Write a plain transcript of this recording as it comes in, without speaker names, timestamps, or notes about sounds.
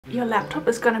Your laptop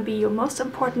is going to be your most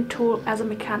important tool as a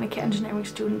mechanical engineering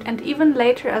student and even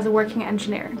later as a working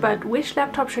engineer. But which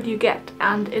laptop should you get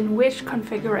and in which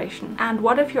configuration? And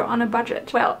what if you're on a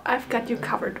budget? Well, I've got you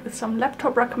covered with some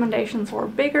laptop recommendations for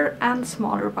bigger and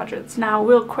smaller budgets. Now,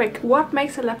 real quick, what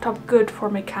makes a laptop good for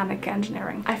mechanical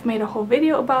engineering? I've made a whole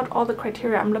video about all the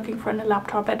criteria I'm looking for in a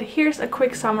laptop, but here's a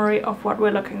quick summary of what we're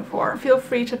looking for. Feel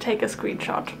free to take a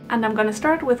screenshot. And I'm going to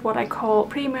start with what I call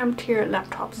premium tier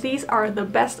laptops. These are the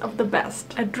best of the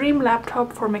best. A dream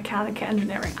laptop for mechanical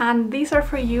engineering. And these are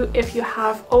for you if you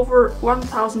have over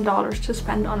 $1,000 to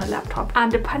spend on a laptop. And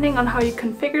depending on how you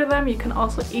configure them, you can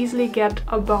also easily get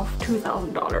above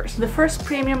 $2,000. The first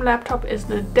premium laptop is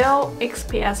the Dell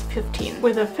XPS 15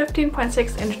 with a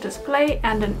 15.6-inch display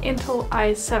and an Intel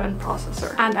i7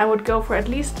 processor. And I would go for at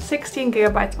least 16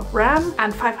 GB of RAM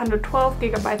and 512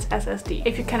 GB SSD.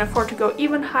 If you can afford to go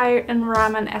even higher in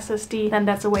RAM and SSD, then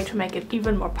that's a way to make it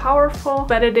even more powerful,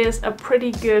 but it is a pretty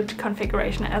good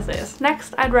configuration as is.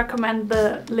 Next, I'd recommend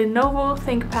the Lenovo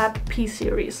ThinkPad P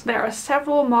series. There are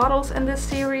several models in this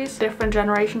series, different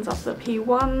generations of the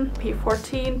P1,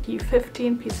 P14,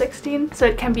 P15, P16, so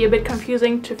it can be a bit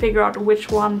confusing to figure out which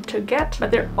one to get,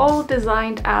 but they're all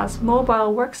designed as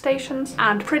mobile workstations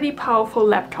and pretty powerful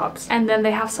laptops. And then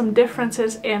they have some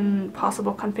differences in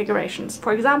possible configurations.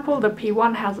 For example, the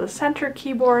P1 has a center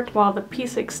keyboard, while the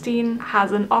P16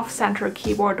 has an off-center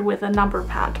keyboard with a number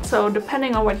pad. So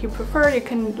depending on what you prefer, you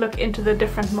can look into the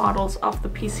different models of the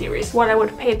P series. What I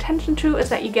would pay attention to is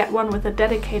that you get one with a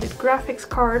dedicated graphics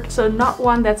card, so not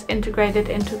one that's integrated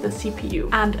into the CPU.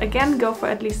 And again, go for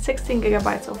at least 16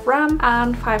 GB of RAM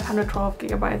and 512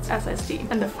 GB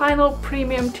SSD. And the final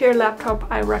premium tier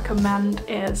laptop I recommend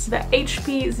is the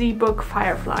HP ZBook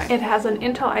Firefly. It has an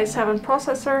Intel i7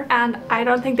 processor, and I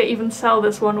don't think they even sell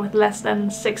this one with less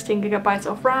than 16 GB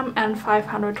of RAM and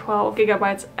 512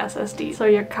 GB SSD. So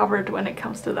you're covered when it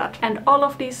comes to that. And all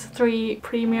of these three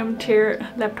premium tier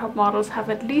laptop models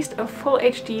have at least a full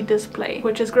HD display,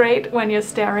 which is great when you're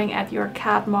staring at your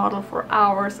CAD model for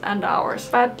hours and hours.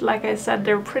 But like I said,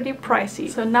 they're pretty pricey.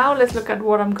 So now let's look at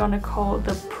what I'm gonna call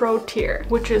the Pro tier,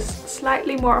 which is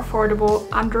slightly more affordable,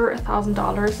 under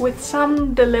 $1,000, with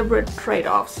some deliberate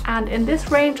trade-offs. And in this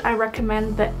range, I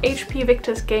recommend the HP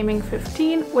Victus Gaming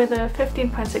 15 with a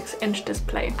 15.6-inch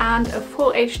display and a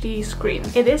full HD screen.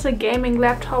 It is a gaming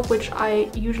laptop, which I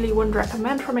usually wouldn't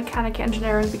recommend for mechanical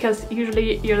engineering because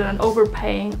usually you're then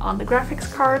overpaying on the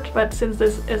graphics card, but since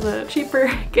this is a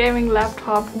cheaper gaming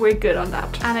laptop, we're good on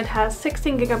that. And it has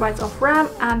 16 GB of RAM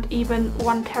and even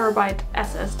 1 TB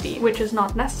SSD, which is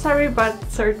not necessary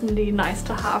but certainly nice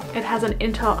to have. It has an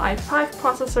Intel i5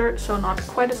 processor, so not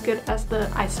quite as good as the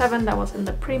i7 that was in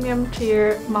the premium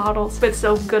tier models, but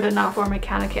still good enough for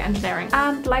mechanical engineering.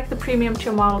 And like the premium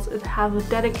tier models, it has a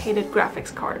dedicated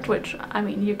graphics card, which I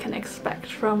mean you can expect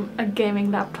from a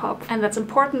gaming laptop. And that's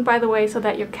important, by the way, so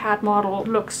that your CAD model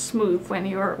looks smooth when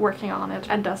you're working on it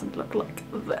and doesn't look like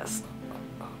this.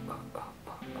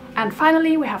 And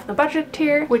finally, we have the budget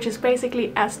tier, which is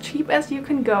basically as cheap as you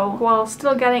can go while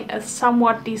still getting a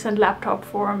somewhat decent laptop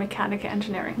for mechanical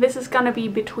engineering. This is gonna be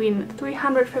between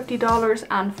 $350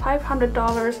 and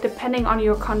 $500 depending on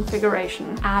your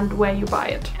configuration and where you buy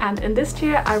it. And in this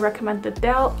tier, I recommend the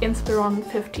Dell Inspiron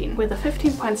 15 with a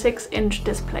 15.6-inch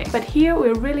display. But here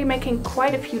we're really making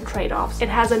quite a few trade-offs. It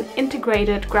has an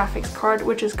integrated graphics card,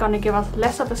 which is gonna give us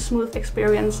less of a smooth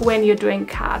experience when you're doing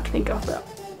CAD. Think of the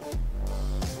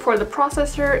For the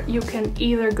processor, you can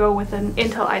either go with an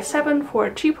Intel i7 for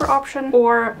a cheaper option,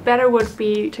 or better would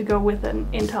be to go with an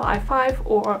Intel i5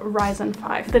 or Ryzen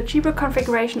 5. The cheaper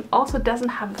configuration also doesn't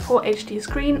have a full HD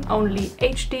screen, only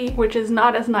HD, which is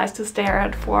not as nice to stare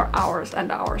at for hours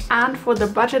and hours. And for the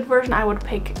budget version, I would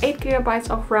pick 8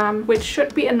 GB of RAM, which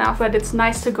should be enough, but it's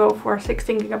nice to go for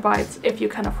 16 GB if you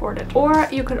can afford it. Or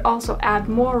you could also add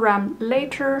more RAM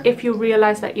later if you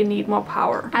realize that you need more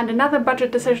power. And another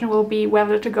budget decision will be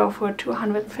whether to go for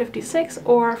 256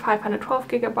 or 512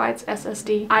 GB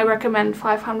SSD. I recommend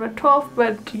 512,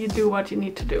 but you do what you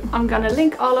need to do. I'm gonna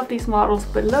link all of these models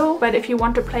below, but if you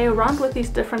want to play around with these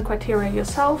different criteria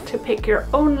yourself to pick your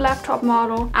own laptop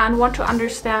model and want to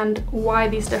understand why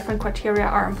these different criteria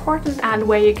are important and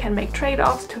where you can make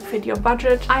trade-offs to fit your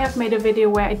budget, I have made a video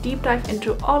where I deep dive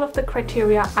into all of the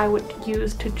criteria I would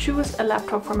use to choose a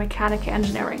laptop for mechanical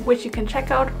engineering, which you can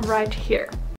check out right here.